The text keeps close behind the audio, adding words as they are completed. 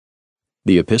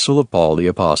The Epistle of Paul the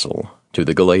Apostle to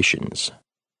the Galatians.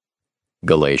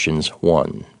 Galatians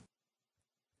 1.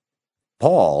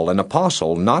 Paul, an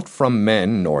apostle, not from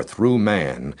men nor through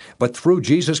man, but through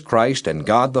Jesus Christ and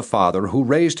God the Father, who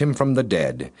raised him from the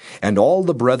dead, and all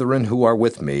the brethren who are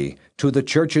with me, to the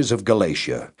churches of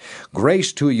Galatia.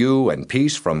 Grace to you and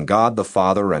peace from God the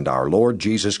Father and our Lord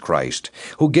Jesus Christ,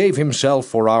 who gave himself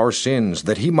for our sins,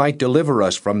 that he might deliver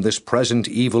us from this present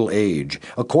evil age,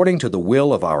 according to the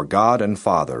will of our God and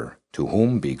Father, to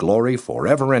whom be glory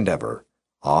forever and ever.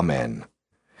 Amen.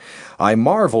 I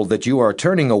marvel that you are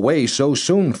turning away so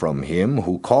soon from him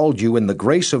who called you in the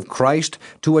grace of Christ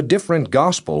to a different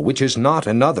gospel, which is not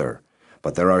another.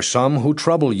 But there are some who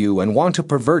trouble you and want to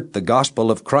pervert the gospel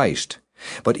of Christ.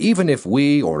 But even if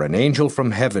we or an angel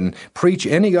from heaven preach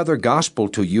any other gospel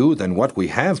to you than what we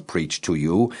have preached to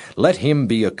you, let him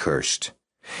be accursed.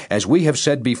 As we have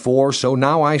said before, so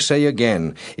now I say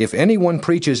again, if anyone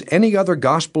preaches any other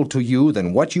gospel to you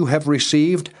than what you have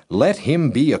received, let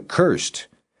him be accursed.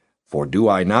 For do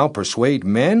I now persuade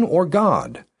men or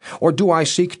God? Or do I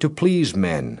seek to please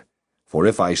men? For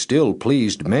if I still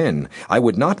pleased men, I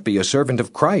would not be a servant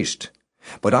of Christ.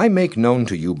 But I make known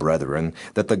to you, brethren,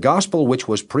 that the gospel which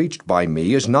was preached by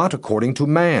me is not according to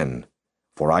man.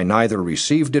 For I neither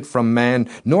received it from man,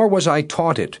 nor was I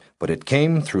taught it, but it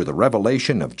came through the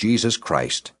revelation of Jesus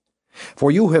Christ.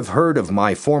 For you have heard of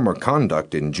my former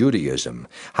conduct in Judaism,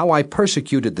 how I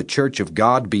persecuted the church of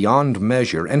God beyond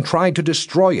measure and tried to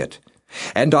destroy it.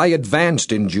 And I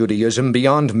advanced in Judaism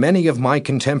beyond many of my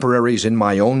contemporaries in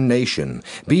my own nation,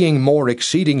 being more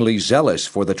exceedingly zealous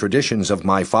for the traditions of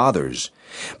my fathers.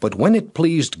 But when it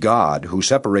pleased God, who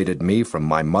separated me from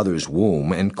my mother's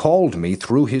womb, and called me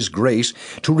through his grace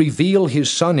to reveal his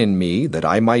Son in me, that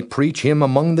I might preach him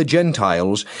among the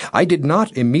Gentiles, I did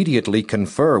not immediately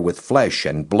confer with flesh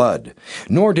and blood,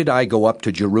 nor did I go up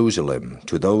to Jerusalem,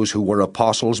 to those who were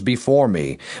apostles before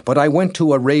me, but I went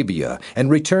to Arabia, and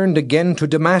returned again to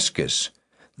Damascus.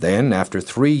 Then, after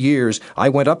 3 years, I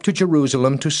went up to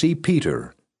Jerusalem to see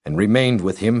Peter, and remained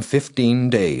with him 15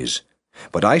 days.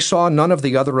 But I saw none of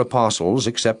the other apostles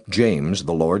except James,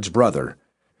 the Lord's brother.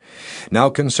 Now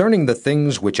concerning the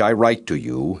things which I write to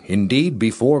you, indeed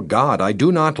before God I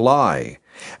do not lie.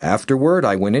 Afterward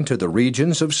I went into the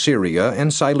regions of Syria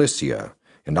and Cilicia,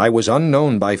 and I was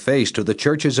unknown by face to the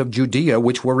churches of Judea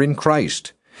which were in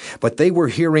Christ. But they were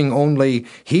hearing only,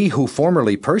 He who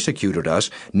formerly persecuted us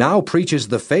now preaches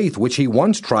the faith which he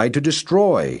once tried to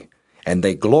destroy. And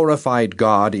they glorified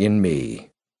God in me.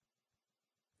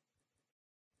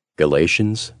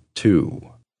 Galatians 2.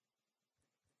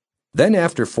 Then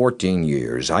after 14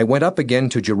 years I went up again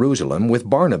to Jerusalem with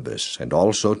Barnabas, and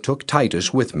also took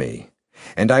Titus with me.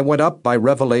 And I went up by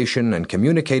revelation and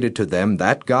communicated to them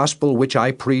that gospel which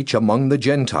I preach among the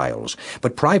Gentiles,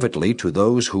 but privately to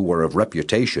those who were of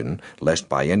reputation, lest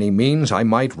by any means I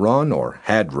might run, or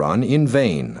had run, in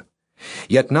vain.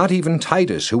 Yet not even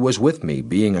Titus, who was with me,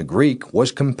 being a Greek,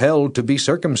 was compelled to be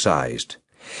circumcised.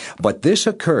 But this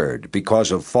occurred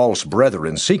because of false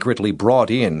brethren secretly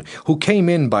brought in, who came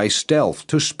in by stealth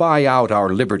to spy out our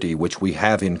liberty which we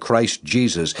have in Christ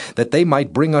Jesus, that they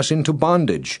might bring us into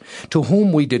bondage, to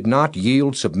whom we did not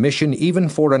yield submission even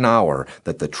for an hour,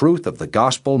 that the truth of the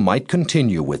gospel might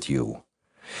continue with you.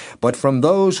 But from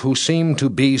those who seemed to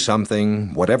be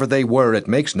something, whatever they were, it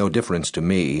makes no difference to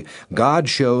me. God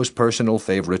shows personal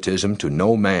favoritism to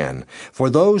no man, for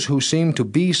those who seemed to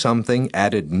be something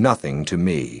added nothing to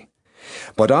me.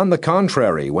 But on the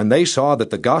contrary, when they saw that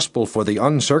the gospel for the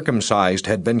uncircumcised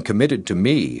had been committed to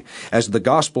me, as the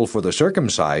gospel for the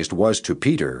circumcised was to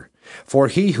Peter, for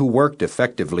he who worked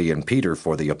effectively in Peter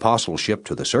for the apostleship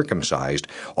to the circumcised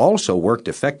also worked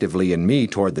effectively in me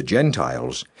toward the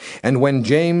Gentiles, and when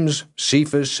James,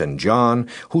 Cephas, and John,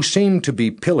 who seemed to be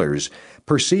pillars,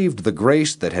 perceived the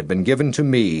grace that had been given to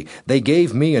me, they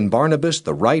gave me and Barnabas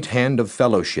the right hand of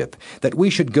fellowship, that we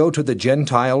should go to the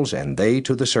Gentiles and they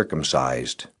to the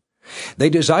circumcised. They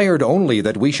desired only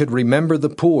that we should remember the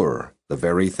poor, the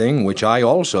very thing which I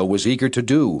also was eager to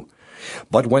do.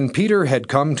 But when Peter had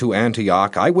come to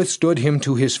Antioch, I withstood him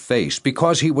to his face,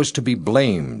 because he was to be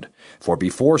blamed. For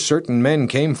before certain men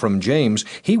came from James,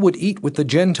 he would eat with the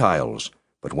Gentiles.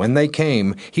 But when they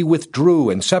came, he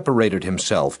withdrew and separated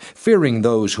himself, fearing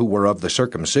those who were of the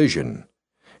circumcision.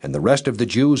 And the rest of the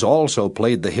Jews also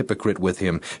played the hypocrite with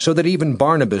him, so that even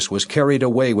Barnabas was carried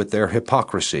away with their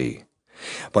hypocrisy.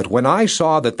 But when I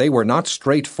saw that they were not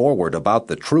straightforward about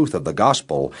the truth of the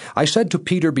gospel, I said to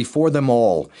Peter before them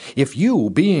all, If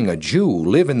you, being a Jew,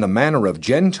 live in the manner of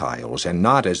Gentiles, and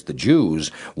not as the Jews,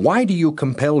 why do you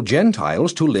compel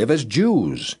Gentiles to live as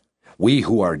Jews? We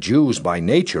who are Jews by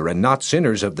nature and not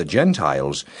sinners of the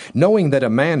Gentiles, knowing that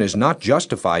a man is not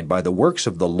justified by the works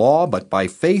of the law but by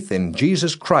faith in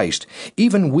Jesus Christ,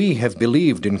 even we have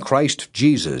believed in Christ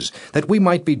Jesus, that we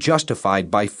might be justified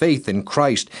by faith in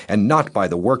Christ and not by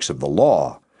the works of the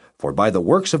law. For by the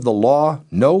works of the law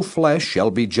no flesh shall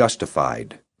be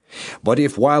justified. But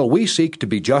if while we seek to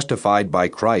be justified by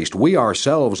Christ, we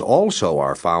ourselves also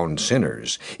are found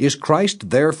sinners, is Christ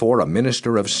therefore a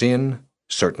minister of sin?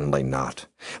 Certainly not.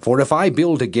 For if I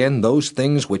build again those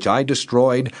things which I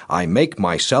destroyed, I make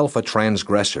myself a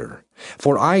transgressor.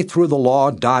 For I through the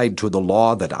law died to the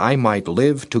law that I might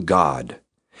live to God.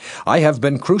 I have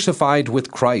been crucified with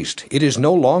Christ. It is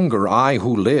no longer I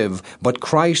who live, but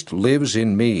Christ lives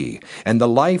in me. And the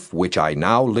life which I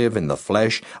now live in the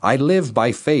flesh, I live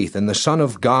by faith in the Son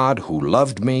of God who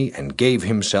loved me and gave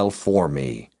himself for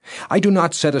me. I do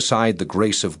not set aside the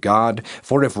grace of God,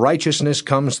 for if righteousness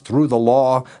comes through the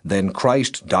law, then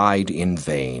Christ died in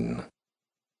vain.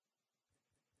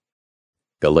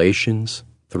 Galatians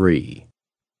 3.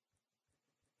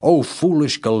 O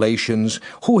foolish Galatians,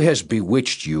 who has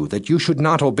bewitched you that you should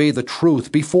not obey the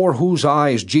truth, before whose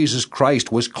eyes Jesus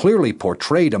Christ was clearly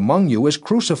portrayed among you as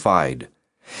crucified?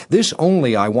 This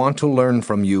only I want to learn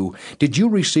from you. Did you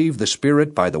receive the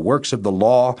Spirit by the works of the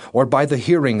law, or by the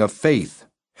hearing of faith?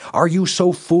 Are you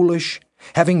so foolish?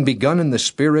 Having begun in the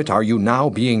Spirit, are you now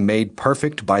being made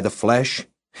perfect by the flesh?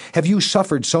 Have you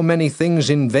suffered so many things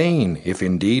in vain, if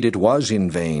indeed it was in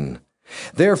vain?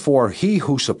 Therefore he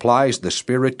who supplies the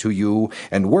Spirit to you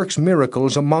and works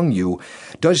miracles among you,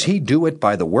 does he do it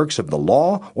by the works of the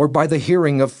law or by the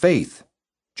hearing of faith?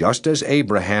 Just as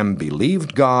Abraham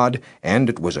believed God, and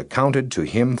it was accounted to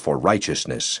him for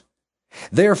righteousness.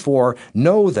 Therefore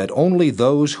know that only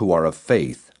those who are of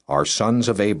faith are sons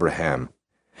of Abraham.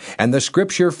 And the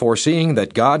Scripture, foreseeing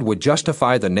that God would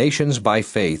justify the nations by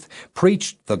faith,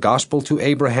 preached the gospel to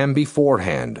Abraham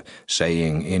beforehand,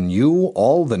 saying, In you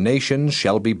all the nations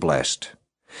shall be blessed.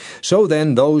 So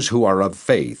then those who are of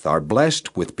faith are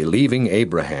blessed with believing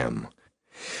Abraham.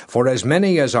 For as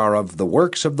many as are of the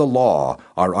works of the law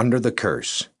are under the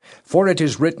curse. For it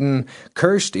is written,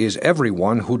 Cursed is every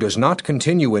one who does not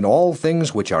continue in all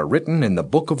things which are written in the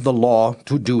book of the law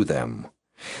to do them.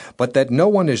 But that no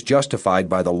one is justified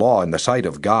by the law in the sight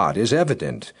of God is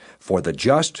evident, for the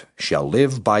just shall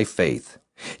live by faith.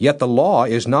 Yet the law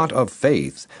is not of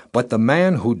faith, but the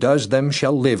man who does them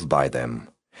shall live by them.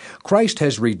 Christ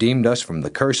has redeemed us from the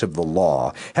curse of the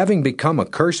law, having become a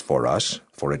curse for us,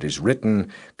 for it is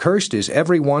written, Cursed is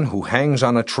every one who hangs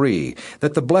on a tree,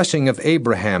 that the blessing of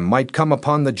Abraham might come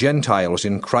upon the Gentiles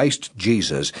in Christ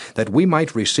Jesus, that we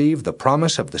might receive the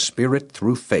promise of the Spirit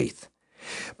through faith.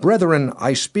 Brethren,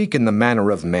 I speak in the manner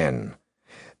of men.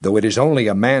 Though it is only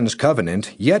a man's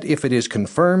covenant, yet if it is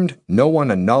confirmed, no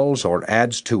one annuls or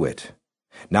adds to it.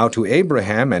 Now to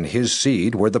Abraham and his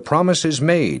seed were the promises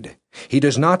made. He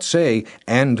does not say,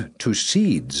 and to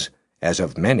seeds, as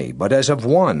of many, but as of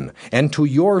one, and to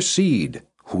your seed,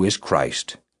 who is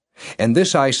Christ. And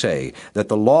this I say, that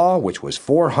the law, which was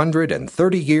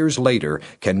 430 years later,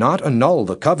 cannot annul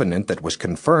the covenant that was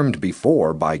confirmed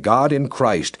before by God in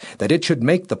Christ, that it should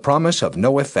make the promise of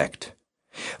no effect.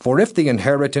 For if the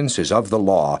inheritance is of the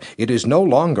law, it is no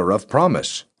longer of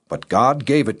promise, but God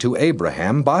gave it to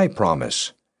Abraham by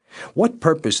promise. What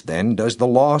purpose then does the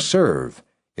law serve?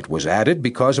 It was added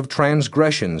because of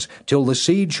transgressions, till the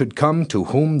seed should come to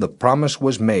whom the promise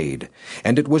was made,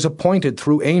 and it was appointed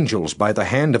through angels by the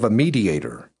hand of a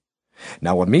mediator.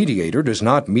 Now a mediator does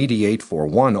not mediate for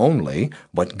one only,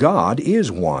 but God is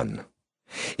one.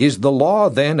 Is the law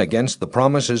then against the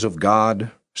promises of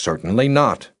God? Certainly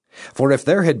not. For if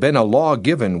there had been a law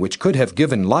given which could have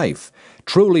given life,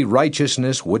 truly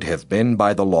righteousness would have been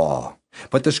by the law.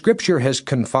 But the Scripture has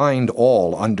confined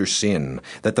all under sin,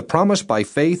 that the promise by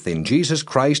faith in Jesus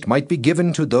Christ might be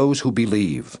given to those who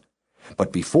believe.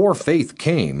 But before faith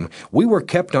came, we were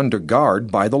kept under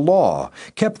guard by the law,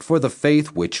 kept for the faith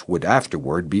which would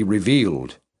afterward be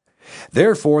revealed.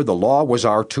 Therefore the law was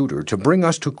our tutor to bring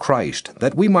us to Christ,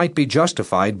 that we might be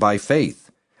justified by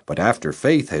faith. But after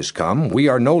faith has come, we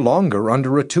are no longer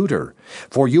under a tutor,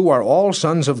 for you are all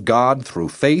sons of God through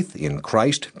faith in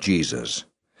Christ Jesus.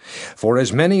 For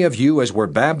as many of you as were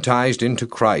baptized into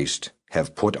Christ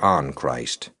have put on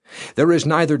Christ. There is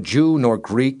neither Jew nor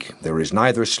Greek, there is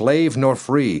neither slave nor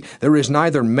free, there is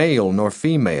neither male nor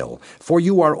female, for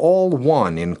you are all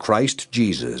one in Christ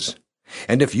Jesus.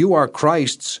 And if you are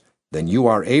Christ's, then you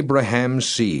are Abraham's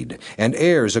seed, and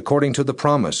heirs according to the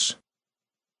promise.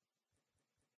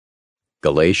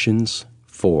 Galatians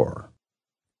 4.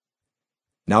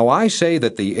 Now I say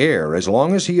that the heir, as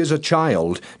long as he is a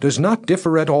child, does not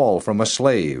differ at all from a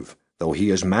slave, though he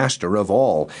is master of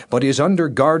all, but is under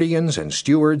guardians and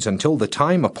stewards until the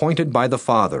time appointed by the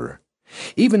father.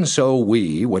 Even so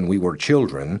we, when we were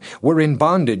children, were in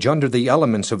bondage under the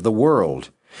elements of the world.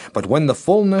 But when the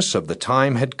fullness of the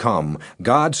time had come,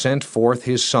 God sent forth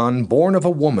his Son, born of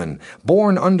a woman,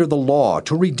 born under the law,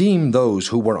 to redeem those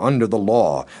who were under the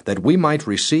law, that we might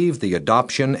receive the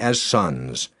adoption as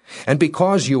sons. And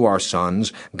because you are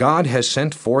sons, God has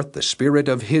sent forth the Spirit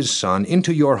of his Son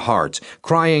into your hearts,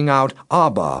 crying out,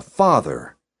 Abba,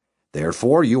 Father.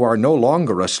 Therefore you are no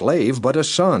longer a slave, but a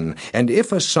son, and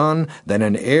if a son, then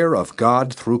an heir of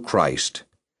God through Christ.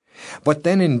 But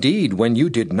then indeed, when you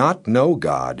did not know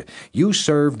God, you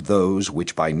served those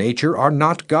which by nature are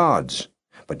not gods.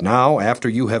 But now, after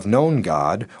you have known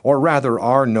God, or rather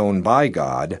are known by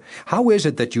God, how is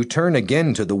it that you turn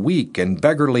again to the weak and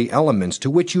beggarly elements to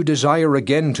which you desire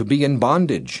again to be in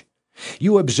bondage?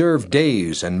 You observe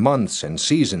days and months and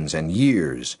seasons and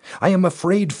years. I am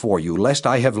afraid for you, lest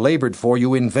I have labored for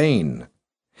you in vain.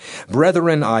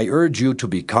 Brethren, I urge you to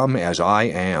become as I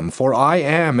am, for I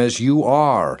am as you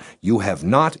are. You have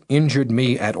not injured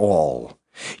me at all.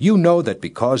 You know that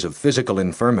because of physical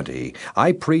infirmity,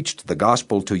 I preached the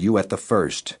gospel to you at the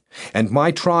first. And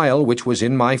my trial, which was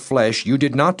in my flesh, you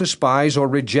did not despise or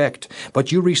reject,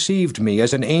 but you received me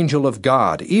as an angel of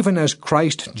God, even as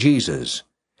Christ Jesus.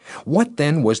 What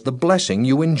then was the blessing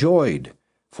you enjoyed?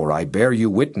 For I bear you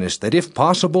witness that if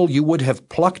possible you would have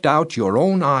plucked out your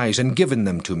own eyes and given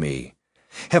them to me.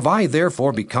 Have I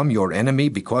therefore become your enemy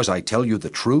because I tell you the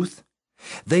truth?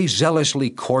 They zealously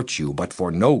court you, but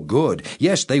for no good.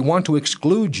 Yes, they want to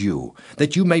exclude you,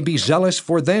 that you may be zealous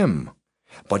for them.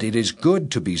 But it is good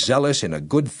to be zealous in a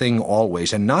good thing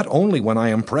always, and not only when I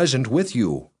am present with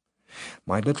you.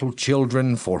 My little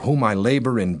children, for whom I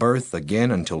labor in birth again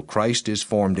until Christ is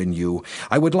formed in you,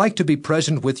 I would like to be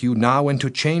present with you now and to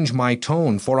change my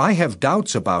tone, for I have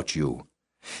doubts about you.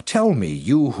 Tell me,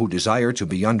 you who desire to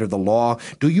be under the law,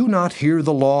 do you not hear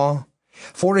the law?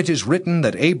 For it is written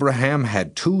that Abraham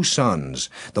had 2 sons,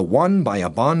 the one by a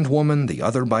bondwoman, the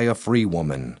other by a free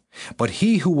woman. But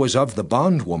he who was of the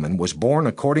bondwoman was born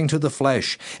according to the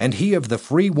flesh, and he of the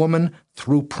free woman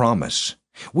through promise.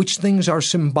 Which things are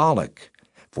symbolic?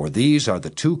 For these are the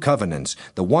 2 covenants,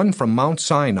 the one from Mount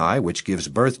Sinai, which gives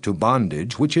birth to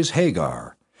bondage, which is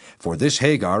Hagar. For this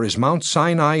Hagar is Mount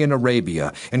Sinai in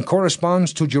Arabia, and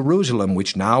corresponds to Jerusalem,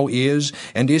 which now is,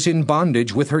 and is in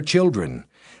bondage with her children.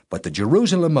 But the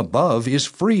Jerusalem above is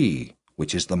free,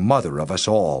 which is the mother of us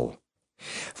all.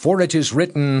 For it is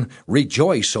written,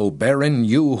 Rejoice, O barren,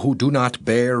 you who do not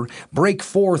bear. Break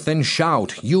forth and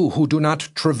shout, you who do not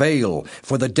travail,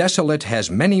 for the desolate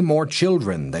has many more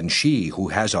children than she who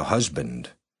has a husband.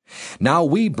 Now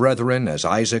we, brethren, as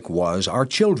Isaac was, are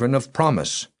children of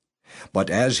promise.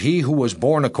 But as he who was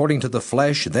born according to the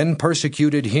flesh then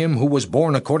persecuted him who was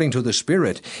born according to the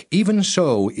Spirit, even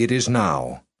so it is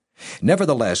now.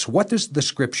 Nevertheless, what does the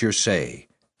Scripture say?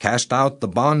 Cast out the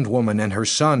bondwoman and her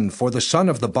son, for the son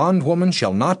of the bondwoman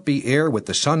shall not be heir with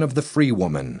the son of the free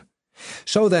woman.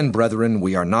 So then, brethren,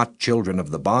 we are not children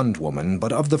of the bondwoman,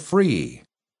 but of the free.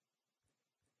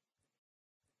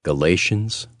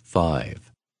 Galatians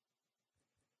 5.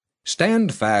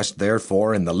 Stand fast,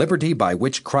 therefore, in the liberty by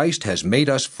which Christ has made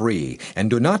us free,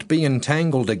 and do not be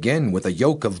entangled again with a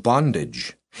yoke of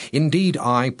bondage. Indeed,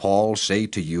 I, Paul, say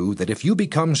to you that if you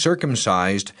become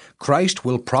circumcised, Christ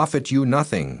will profit you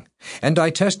nothing. And I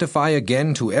testify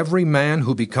again to every man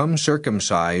who becomes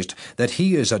circumcised that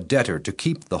he is a debtor to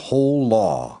keep the whole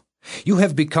law. You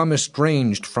have become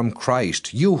estranged from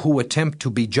Christ, you who attempt to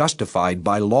be justified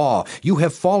by law. You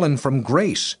have fallen from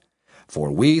grace.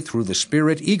 For we, through the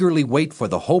Spirit, eagerly wait for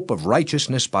the hope of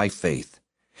righteousness by faith.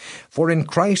 For in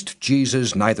Christ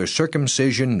Jesus neither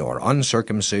circumcision nor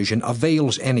uncircumcision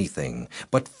avails anything,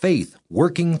 but faith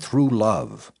working through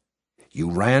love.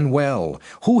 You ran well.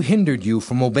 Who hindered you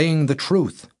from obeying the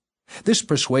truth? This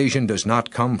persuasion does not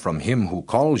come from him who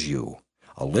calls you.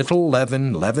 A little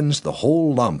leaven leavens the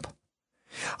whole lump.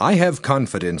 I have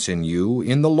confidence in you,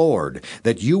 in the Lord,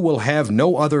 that you will have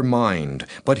no other mind,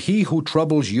 but he who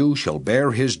troubles you shall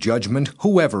bear his judgment,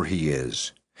 whoever he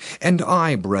is. And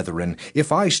I, brethren,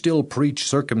 if I still preach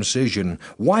circumcision,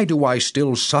 why do I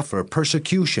still suffer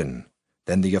persecution?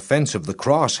 Then the offense of the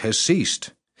cross has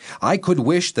ceased. I could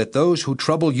wish that those who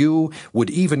trouble you would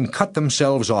even cut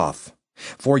themselves off.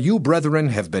 For you, brethren,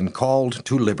 have been called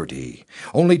to liberty.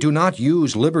 Only do not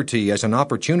use liberty as an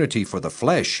opportunity for the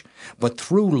flesh, but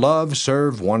through love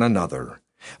serve one another.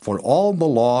 For all the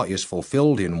law is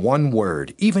fulfilled in one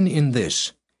word, even in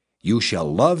this: You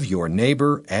shall love your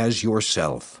neighbor as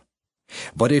yourself.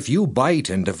 But if you bite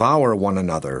and devour one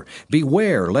another,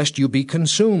 beware lest you be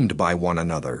consumed by one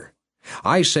another.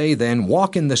 I say then,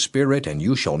 walk in the Spirit, and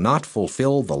you shall not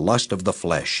fulfill the lust of the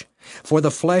flesh. For the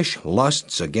flesh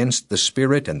lusts against the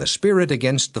Spirit, and the Spirit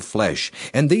against the flesh,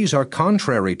 and these are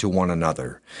contrary to one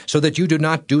another, so that you do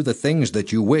not do the things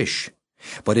that you wish.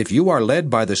 But if you are led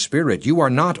by the Spirit, you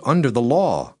are not under the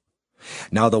law.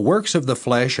 Now the works of the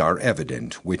flesh are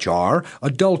evident, which are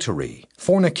adultery,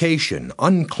 fornication,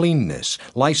 uncleanness,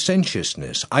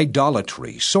 licentiousness,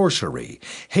 idolatry, sorcery,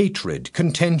 hatred,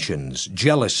 contentions,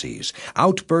 jealousies,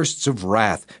 outbursts of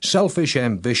wrath, selfish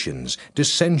ambitions,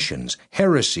 dissensions,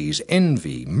 heresies,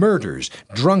 envy, murders,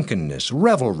 drunkenness,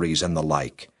 revelries, and the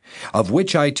like, of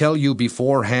which I tell you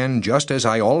beforehand, just as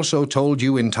I also told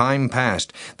you in time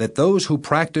past, that those who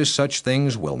practice such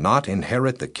things will not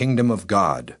inherit the kingdom of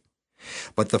God.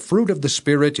 But the fruit of the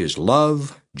Spirit is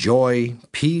love, joy,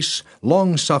 peace,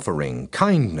 long-suffering,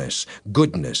 kindness,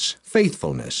 goodness,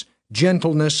 faithfulness,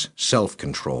 gentleness,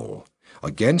 self-control.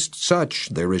 Against such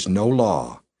there is no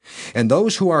law. And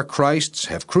those who are Christ's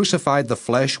have crucified the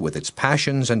flesh with its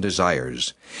passions and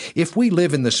desires. If we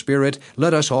live in the Spirit,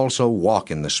 let us also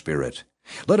walk in the Spirit.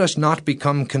 Let us not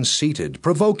become conceited,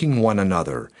 provoking one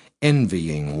another,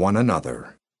 envying one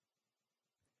another.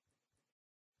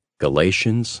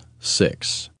 Galatians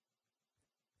 6.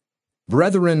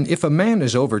 Brethren, if a man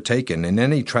is overtaken in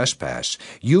any trespass,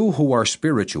 you who are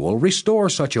spiritual, restore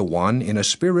such a one in a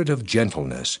spirit of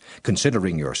gentleness,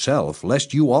 considering yourself,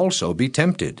 lest you also be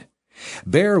tempted.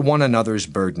 Bear one another's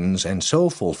burdens, and so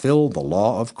fulfill the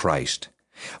law of Christ.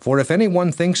 For if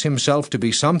anyone thinks himself to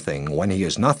be something when he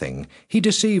is nothing, he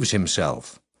deceives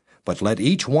himself. But let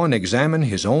each one examine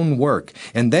his own work,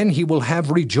 and then he will have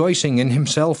rejoicing in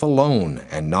himself alone,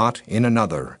 and not in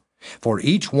another. For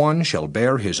each one shall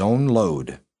bear his own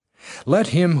load. Let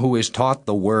him who is taught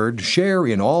the word share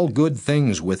in all good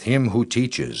things with him who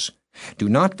teaches. Do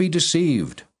not be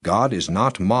deceived. God is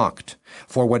not mocked.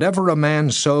 For whatever a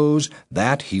man sows,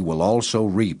 that he will also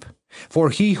reap. For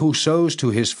he who sows to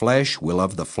his flesh will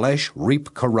of the flesh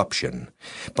reap corruption.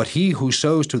 But he who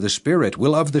sows to the Spirit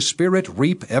will of the Spirit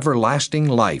reap everlasting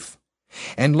life.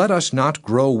 And let us not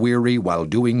grow weary while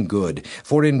doing good,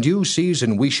 for in due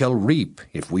season we shall reap,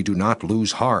 if we do not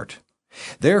lose heart.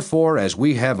 Therefore, as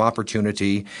we have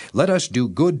opportunity, let us do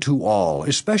good to all,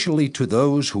 especially to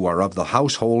those who are of the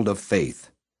household of faith.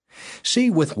 See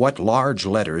with what large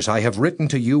letters I have written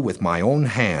to you with my own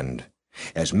hand.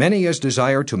 As many as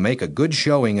desire to make a good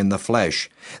showing in the flesh,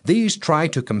 these try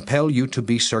to compel you to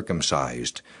be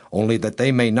circumcised, only that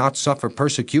they may not suffer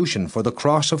persecution for the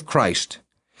cross of Christ.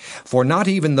 For not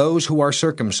even those who are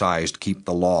circumcised keep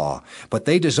the law, but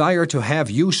they desire to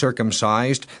have you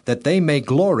circumcised, that they may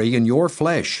glory in your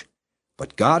flesh.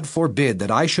 But God forbid that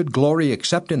I should glory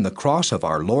except in the cross of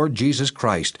our Lord Jesus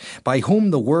Christ, by whom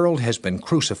the world has been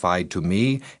crucified to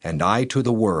me, and I to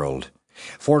the world.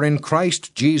 For in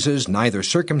Christ Jesus neither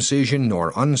circumcision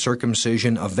nor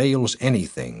uncircumcision avails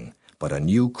anything, but a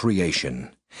new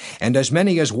creation. And as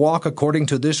many as walk according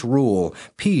to this rule,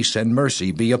 peace and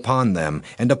mercy be upon them,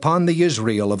 and upon the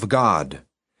Israel of God.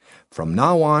 From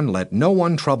now on let no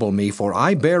one trouble me, for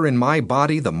I bear in my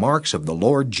body the marks of the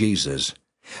Lord Jesus.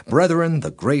 Brethren,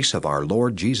 the grace of our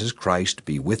Lord Jesus Christ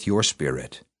be with your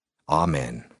spirit.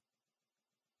 Amen.